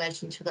privacy in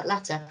relation to that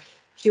letter.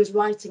 She was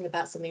writing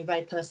about something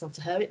very personal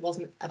to her. It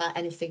wasn't about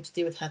anything to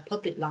do with her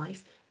public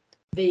life.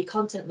 The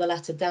content of the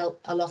letter dealt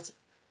a lot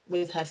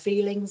with her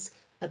feelings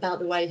about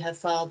the way her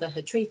father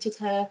had treated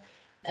her.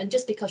 And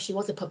just because she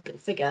was a public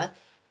figure,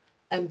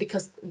 and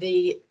because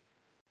the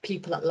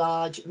people at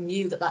large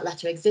knew that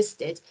letter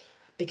existed,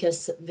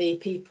 because the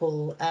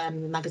People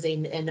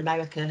magazine in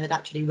America had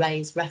actually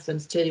raised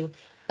reference to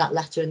that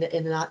letter in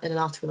an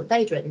article that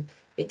they'd written,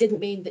 it didn't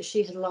mean that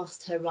she had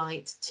lost her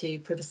right to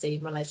privacy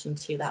in relation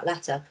to that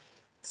letter.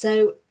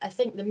 So I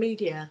think the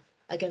media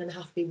are going to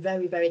have to be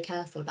very, very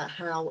careful about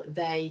how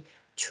they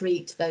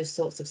treat those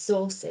sorts of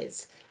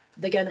sources.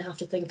 They're going to have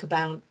to think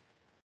about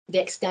the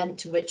extent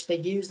to which they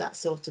use that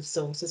sort of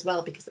source as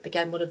well, because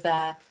again, one of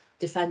their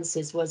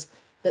defences was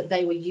that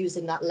they were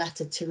using that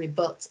letter to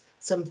rebut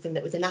something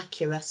that was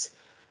inaccurate,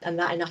 and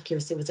that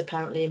inaccuracy was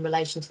apparently in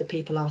relation to the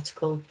People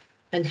article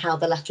and how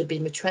the letter had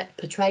been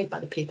portrayed by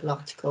the People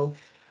article.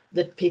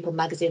 The People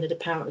magazine had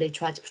apparently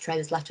tried to portray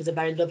this letter as a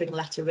very loving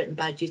letter written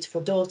by a dutiful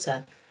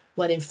daughter,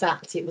 when in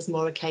fact it was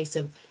more a case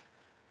of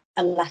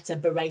a letter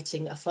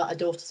berating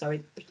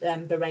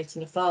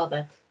berating a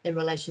father in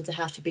relation to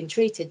how she'd been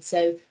treated.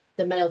 So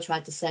the Mail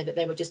tried to say that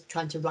they were just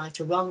trying to right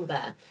a wrong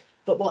there.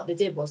 But what they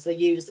did was they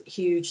used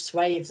huge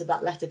swathes of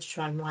that letter to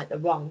try and right the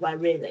wrong, where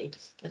really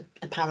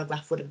a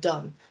paragraph would have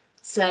done.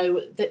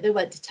 So they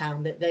went to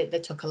town. They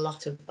took a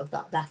lot of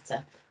that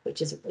letter,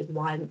 which is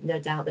why no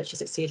doubt that she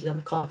succeeded on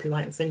the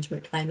copyright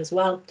infringement claim as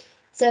well.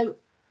 So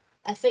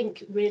I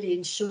think really,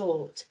 in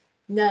short,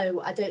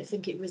 no, I don't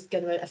think it was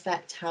going to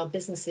affect how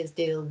businesses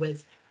deal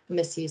with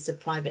misuse of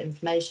private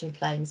information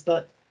claims,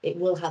 but it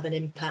will have an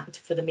impact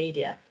for the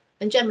media.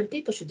 And generally,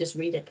 people should just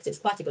read it, because it's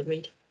quite a good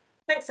read.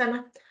 Thanks,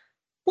 Emma.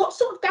 What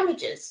sort of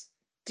damages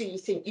do you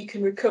think you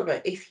can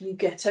recover if you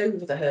get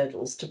over the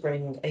hurdles to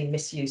bring a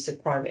misuse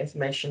of private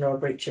information or a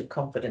breach of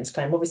confidence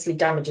claim? Obviously,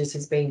 damages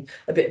has been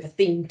a bit of a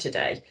theme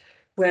today.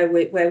 Where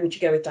would you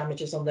go with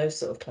damages on those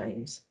sort of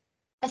claims?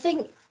 I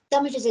think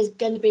damages is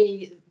going to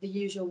be the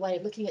usual way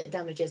of looking at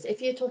damages.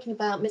 If you're talking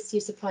about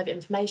misuse of private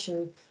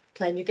information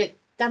claim, you get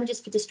damages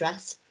for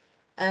distress,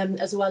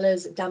 as well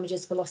as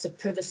damages for loss of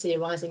privacy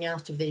arising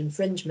out of the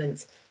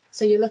infringement.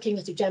 So you're looking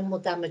at a general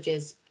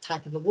damages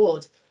type of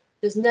award.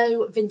 There's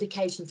no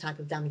vindication type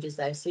of damages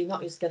though, so you're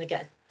not just going to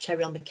get a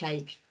cherry on the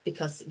cake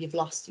because you've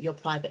lost your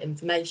private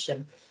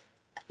information.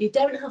 You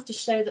don't have to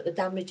show that the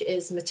damage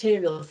is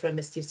material for a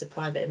misuse of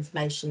private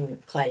information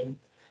claim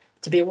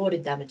to be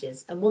awarded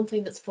damages. And one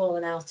thing that's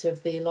fallen out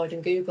of the Lloyd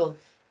and Google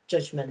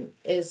judgment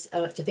is,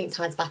 which I think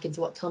ties back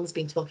into what Tom's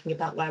been talking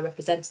about, where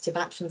representative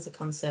actions are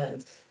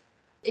concerned.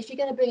 If you're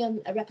going to bring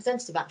in a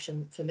representative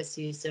action for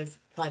misuse of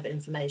private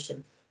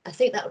information, I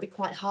think that would be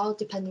quite hard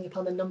depending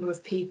upon the number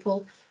of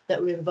people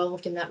that were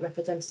involved in that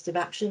representative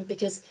action,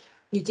 because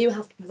you do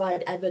have to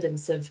provide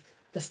evidence of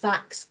the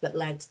facts that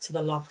led to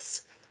the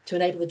loss to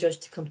enable the judge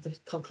to come to the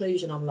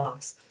conclusion on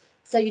loss.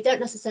 So you don't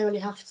necessarily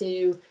have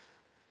to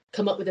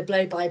come up with a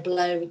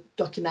blow-by-blow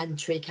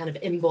documentary kind of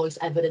invoice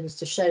evidence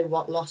to show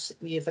what loss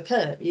you've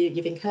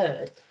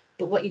incurred.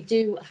 But what you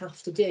do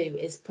have to do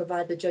is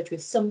provide the judge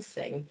with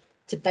something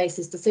to base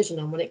his decision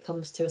on when it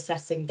comes to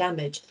assessing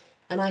damage.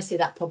 And I see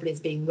that probably as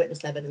being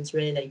witness evidence,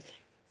 really.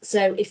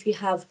 So if you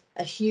have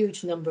a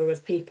huge number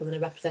of people in a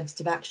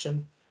representative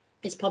action,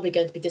 it's probably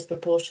going to be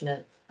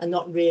disproportionate and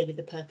not really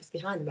the purpose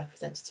behind the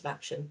representative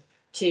action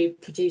to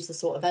produce the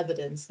sort of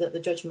evidence that the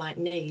judge might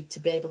need to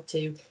be able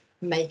to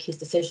make his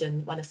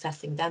decision when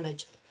assessing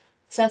damage.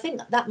 So I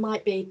think that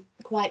might be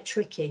quite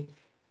tricky.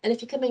 And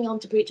if you're coming on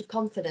to breach of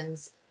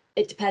confidence,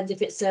 it depends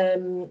if it's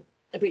a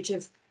breach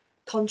of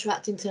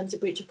contract in terms of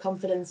breach of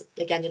confidence.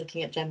 Again, you're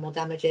looking at general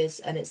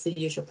damages and it's the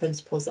usual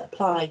principles that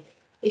apply.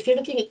 If you're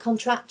looking at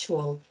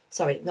equitable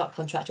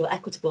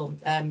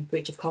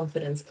breach of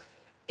confidence,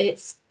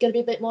 it's going to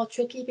be a bit more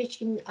tricky, because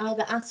you can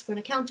either ask for an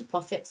account of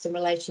profits in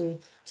relation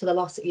to the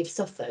loss that you've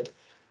suffered.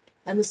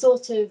 And the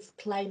sort of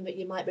claim that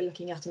you might be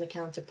looking at an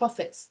account of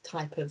profits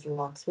type of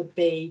loss would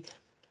be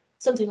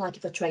something like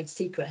if a trade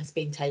secret has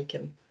been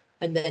taken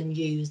and then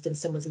used and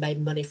someone's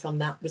made money from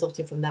that,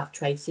 resulting from that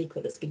trade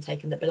secret that's been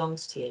taken that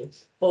belongs to you,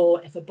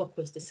 or if a book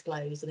was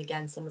disclosed and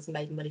again someone's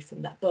made money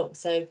from that book.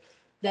 So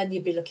then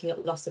you'd be looking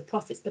at loss of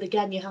profits. But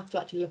again, you have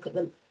to actually look at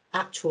the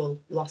actual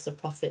loss of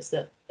profits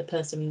that the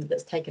person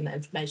that's taken that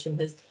information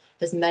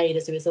has made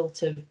as a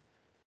result of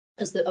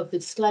the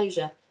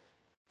disclosure.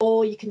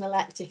 Or you can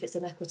elect, if it's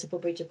an equitable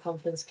breach of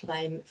confidence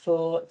claim,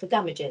 for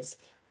damages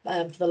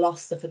for the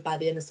loss suffered by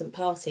the innocent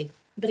party.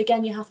 But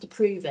again, you have to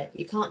prove it.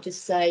 You can't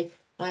just say,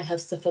 I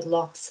have suffered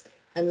loss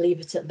and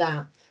leave it at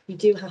that. You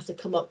do have to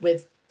come up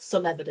with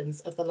some evidence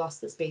of the loss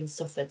that's been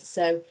suffered.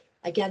 So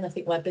again, I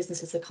think where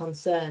businesses are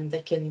concerned,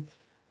 they can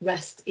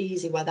rest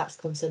easy where that's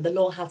concerned. The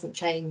law hasn't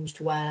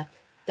changed where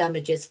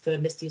damages for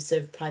misuse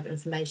of private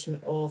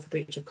information or for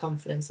breach of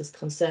confidence is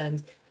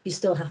concerned. You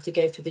still have to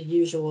go through the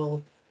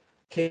usual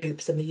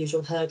hoops and the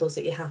usual hurdles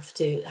that you have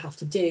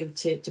to do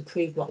to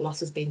prove what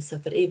loss has been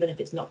suffered, even if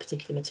it's not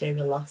particularly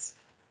material loss.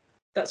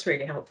 That's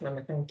really helpful,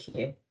 Emma, thank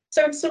you.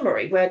 So in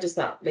summary, where does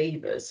that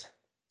leave us?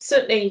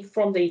 Certainly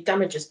from the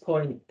damages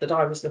point that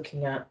I was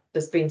looking at,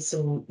 there's been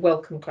some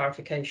welcome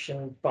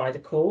clarification by the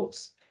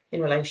courts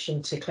in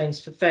relation to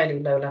claims for fairly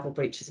low-level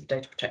breaches of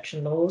data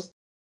protection laws.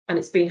 And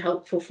it's been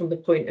helpful from the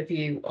point of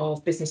view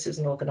of businesses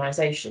and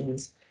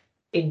organisations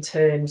in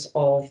terms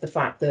of the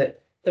fact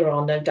that there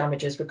are no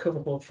damages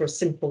recoverable for a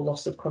simple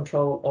loss of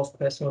control of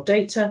personal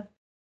data,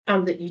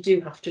 and that you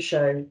do have to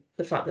show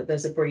the fact that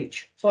there's a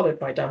breach followed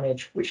by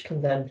damage, which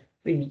can then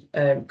be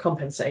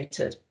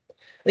compensated.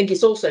 I think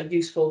it's also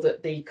useful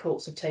that the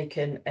courts have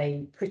taken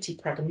a pretty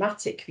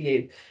pragmatic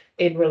view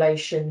in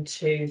relation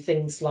to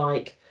things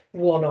like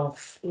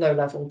one-off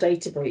low-level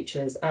data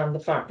breaches, and the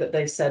fact that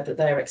they've said that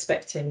they're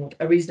expecting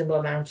a reasonable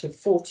amount of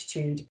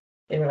fortitude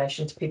in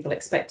relation to people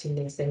expecting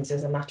these things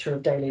as a matter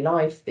of daily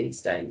life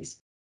these days.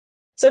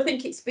 So I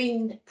think it's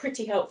been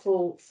pretty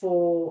helpful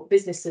for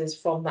businesses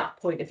from that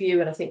point of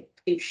view, and I think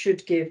it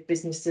should give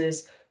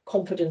businesses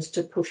confidence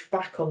to push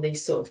back on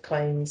these sort of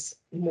claims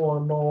more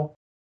and more.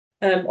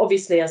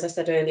 Obviously, as I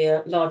said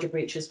earlier, larger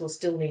breaches will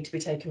still need to be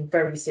taken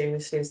very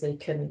seriously as they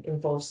can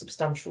involve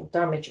substantial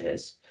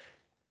damages.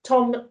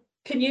 Tom,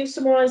 can you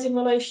summarise in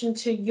relation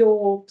to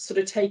your sort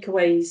of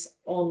takeaways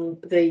on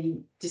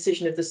the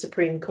decision of the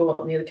Supreme Court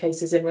and the other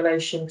cases in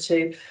relation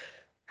to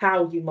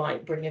how you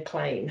might bring a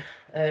claim?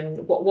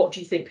 What do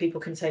you think people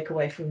can take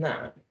away from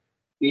that?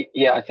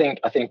 Yeah, I think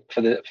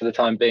for the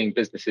time being,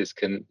 businesses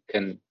can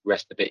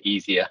rest a bit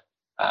easier.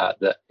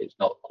 That it's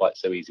not quite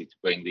so easy to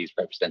bring these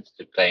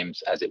representative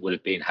claims as it would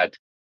have been had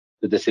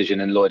the decision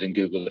in Lloyd and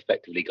Google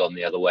effectively gone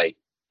the other way.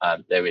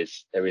 There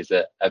is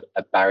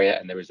a barrier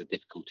and there is a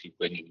difficulty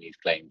bringing these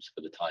claims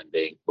for the time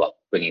being. Well,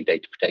 bringing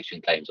data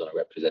protection claims on a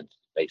representative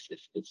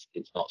basis,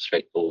 it's not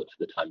straightforward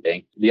for the time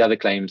being. The other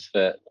claims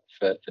for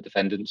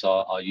defendants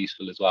are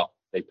useful as well.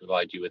 They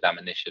provide you with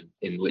ammunition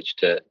in which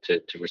to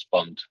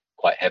respond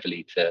quite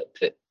heavily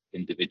to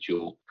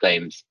individual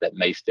claims that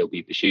may still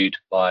be pursued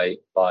by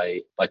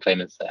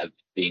claimants that have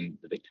been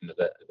the victim of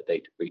a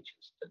data breach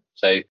incident.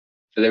 So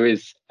there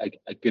is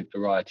a good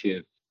variety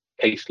of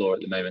case law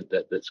at the moment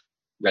that's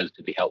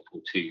relatively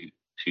helpful to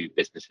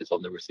businesses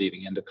on the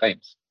receiving end of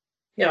claims.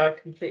 Yeah, I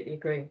completely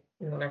agree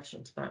in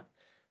relation to that.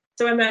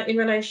 So Emma, in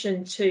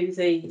relation to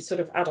the sort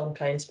of add-on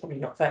claims, probably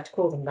not fair to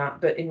call them that,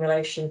 but in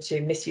relation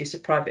to misuse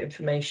of private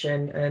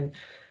information and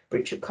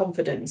breach of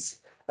confidence,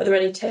 are there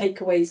any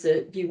takeaways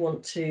that you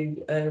want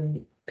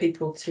to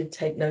people to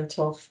take note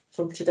of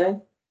from today?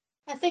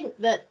 I think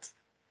that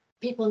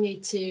people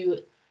need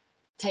to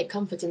take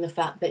comfort in the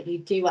fact that you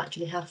do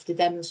actually have to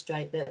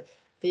demonstrate that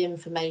the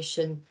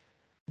information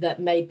that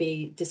may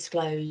be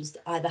disclosed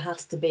either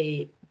has to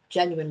be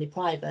genuinely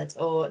private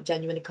or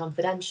genuinely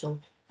confidential,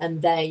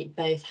 and they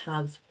both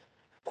have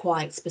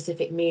quite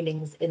specific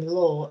meanings in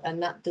law,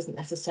 and that doesn't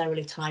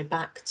necessarily tie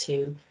back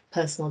to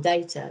personal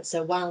data.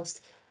 So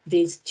whilst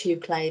these two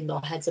claims or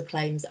heads of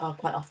claims are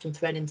quite often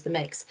thrown into the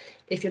mix,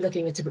 if you're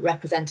looking at a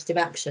representative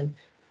action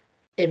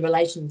in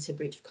relation to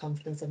breach of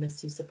confidence and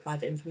misuse of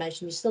private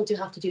information, you still do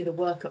have to do the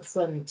work up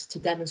front to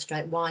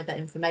demonstrate why that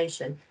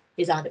information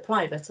is either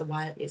private or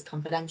why it's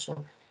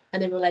confidential.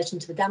 And in relation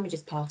to the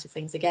damages part of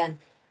things, again,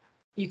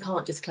 you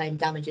can't just claim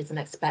damages and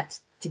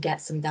expect to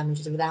get some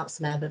damages without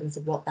some evidence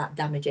of what that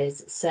damage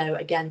is. So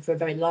again, for a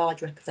very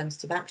large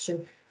representative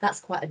action,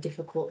 that's quite a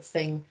difficult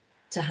thing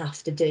to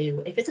have to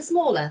do. If it's a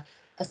smaller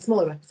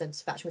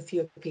representative action with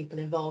fewer people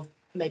involved,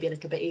 maybe a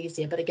little bit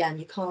easier. But again,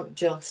 you can't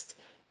just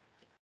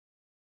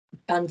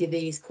bandy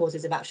these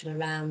causes of action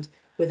around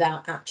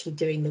without actually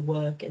doing the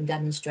work and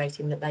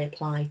demonstrating that they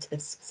apply to the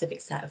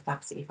specific set of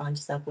facts that you find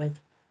yourself with.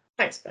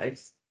 Thanks,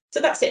 both. So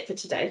that's it for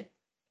today.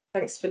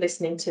 Thanks for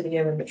listening to the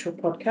Owen Mitchell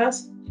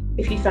podcast.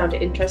 If you found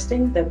it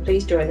interesting, then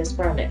please join us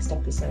for our next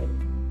episode.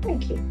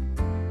 Thank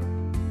you.